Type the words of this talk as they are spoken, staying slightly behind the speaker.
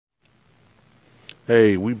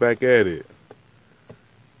Hey, we back at it.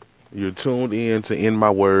 You're tuned in to In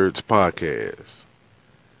My Words podcast.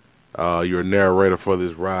 Your narrator for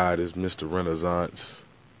this ride is Mr. Renaissance.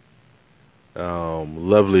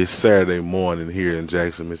 Lovely Saturday morning here in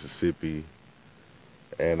Jackson, Mississippi,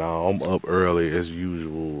 and I'm up early as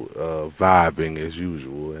usual, vibing as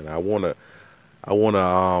usual. And I wanna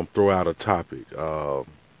throw out a topic.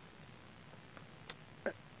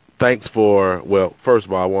 Thanks for first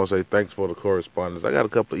of all, I want to say thanks for the correspondence. I got a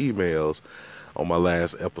couple of emails on my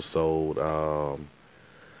last episode.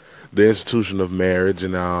 The institution of marriage,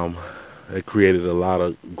 and it created a lot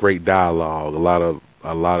of great dialogue,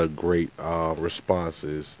 a lot of great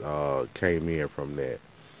responses came in from that.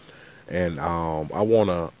 And I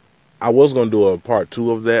was gonna do a part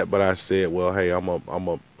two of that, but I said, well, hey, I'm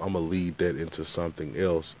a lead that into something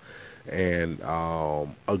else. And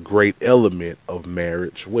a great element of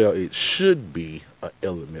marriage. Well, it should be an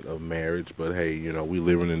element of marriage, but hey, we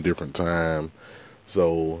living in different time,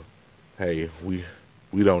 so hey, we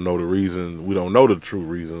don't know the reason. We don't know the true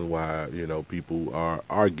reason why people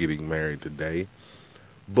are getting married today.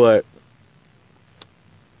 But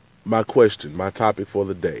my question, my topic for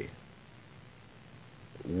the day: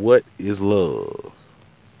 what is love?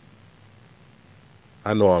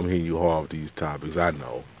 I know I'm hitting you hard with these topics. I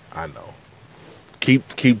know. I know.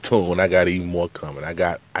 Keep tuned. I got even more coming. I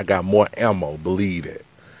got more ammo. Believe it.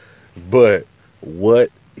 But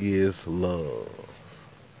what is love?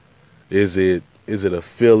 Is it a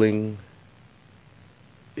feeling?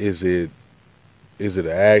 Is it an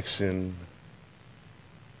action?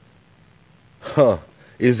 Huh?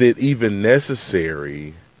 Is it even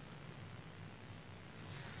necessary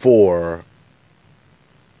for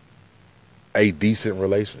a decent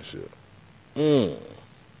relationship? Mm.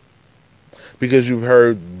 Because you've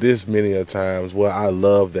heard this many a times. Well, I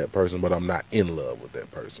love that person, but I'm not in love with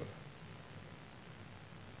that person.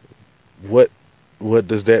 What what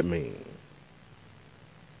does that mean?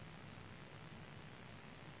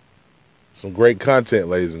 Some great content,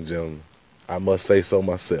 ladies and gentlemen. I must say so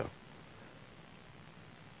myself.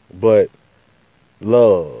 But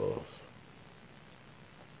love,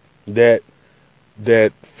 that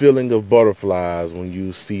that feeling of butterflies when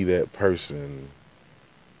you see that person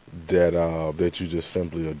that you just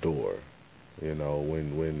simply adore.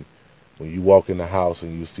 When you walk in the house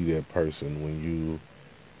and you see that person, when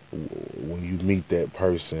you meet that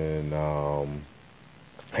person,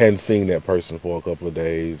 hadn't seen that person for a couple of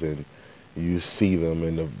days, and you see them,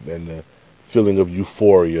 and the feeling of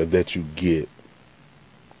euphoria that you get,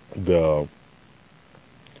 the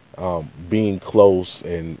being close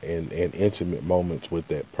and intimate moments with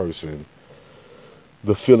that person,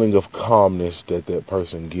 the feeling of calmness that that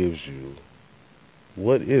person gives you.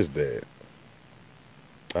 What is that?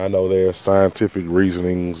 I know there are scientific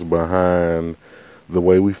reasonings behind the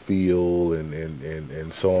way we feel,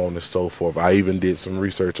 and so on and so forth. I even did some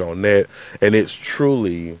research on that, and it's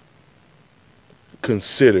truly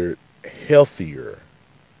considered healthier.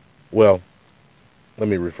 Well, let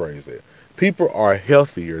me rephrase that. People are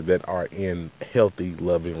healthier that are in healthy,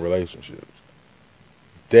 loving relationships.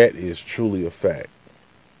 That is truly a fact.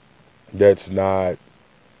 That's not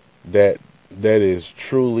that that is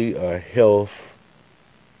truly a health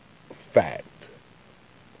fact.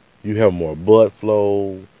 You have more blood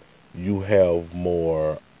flow. You have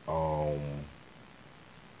more.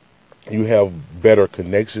 You have better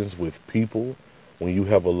connections with people when you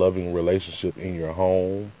have a loving relationship in your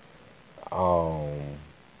home. Um,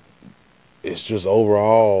 it's just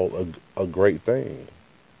overall a great thing.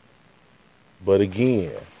 But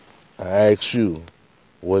again, I ask you,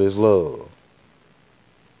 what is love?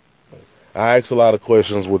 I ask a lot of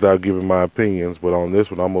questions without giving my opinions, but on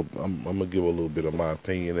this one, I'm gonna give a little bit of my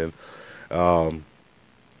opinion, and um,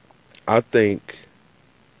 I think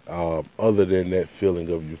other than that feeling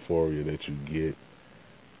of euphoria that you get,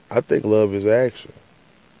 I think love is action.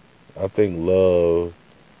 I think love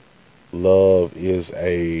is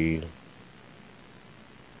a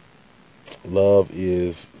love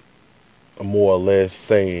is more or less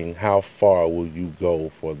saying how far will you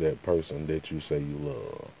go for that person that you say you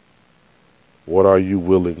love. What are you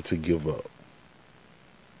willing to give up?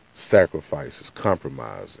 Sacrifices,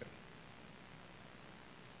 compromising,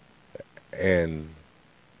 and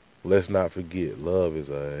let's not forget, love is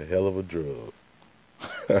a hell of a drug.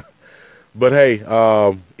 But hey,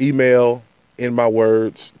 email in my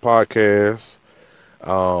words podcast.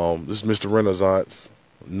 This is Mr. Renaissance.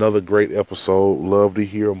 Another great episode. Love to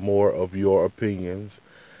hear more of your opinions.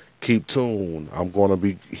 Keep tuned. I'm going to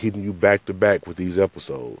be hitting you back to back with these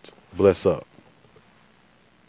episodes. Bless up.